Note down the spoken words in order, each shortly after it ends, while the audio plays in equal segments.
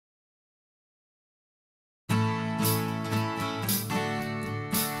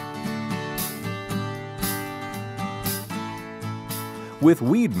With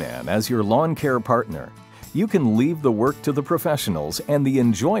Weedman as your lawn care partner, you can leave the work to the professionals and the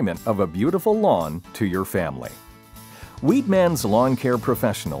enjoyment of a beautiful lawn to your family. Weedman's lawn care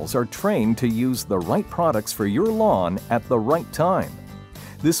professionals are trained to use the right products for your lawn at the right time.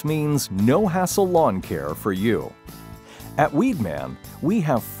 This means no hassle lawn care for you. At Weedman, we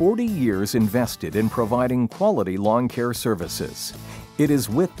have 40 years invested in providing quality lawn care services. It is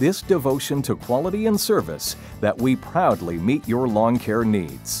with this devotion to quality and service that we proudly meet your lawn care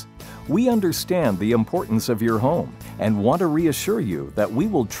needs. We understand the importance of your home and want to reassure you that we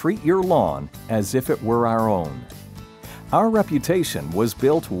will treat your lawn as if it were our own. Our reputation was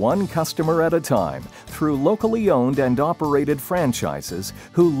built one customer at a time through locally owned and operated franchises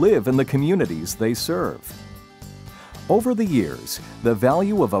who live in the communities they serve. Over the years, the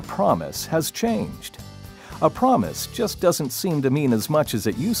value of a promise has changed. A promise just doesn't seem to mean as much as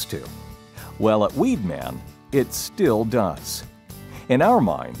it used to. Well, at Weedman, it still does. In our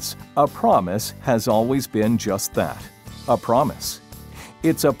minds, a promise has always been just that, a promise.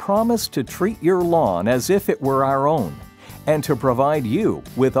 It's a promise to treat your lawn as if it were our own, and to provide you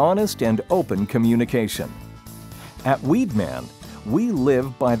with honest and open communication. At Weedman, we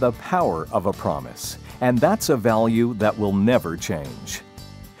live by the power of a promise, and that's a value that will never change.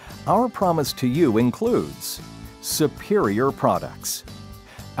 Our promise to you includes superior products.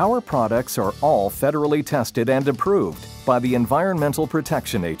 Our products are all federally tested and approved by the Environmental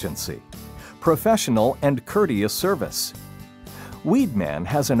Protection Agency. Professional and courteous service. Weedman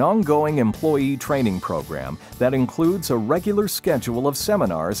has an ongoing employee training program that includes a regular schedule of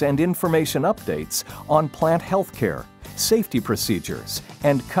seminars and information updates on plant health care, safety procedures,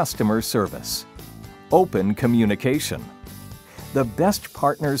 and customer service. Open communication. The best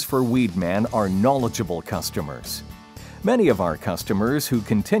partners for Weedman are knowledgeable customers. Many of our customers who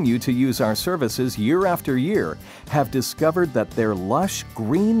continue to use our services year after year have discovered that their lush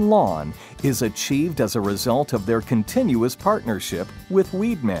green lawn is achieved as a result of their continuous partnership with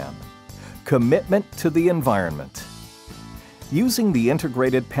Weedman. Commitment to the environment. Using the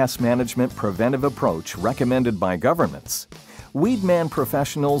integrated pest management preventive approach recommended by governments, Weedman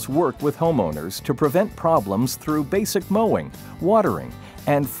professionals work with homeowners to prevent problems through basic mowing, watering,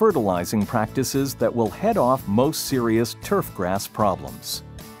 and fertilizing practices that will head off most serious turfgrass problems.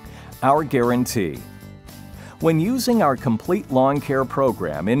 Our guarantee. When using our complete lawn care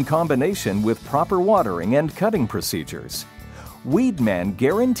program in combination with proper watering and cutting procedures, Weedman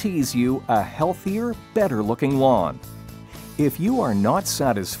guarantees you a healthier, better-looking lawn. If you are not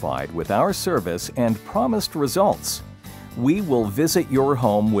satisfied with our service and promised results, we will visit your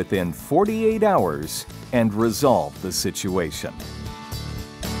home within 48 hours and resolve the situation.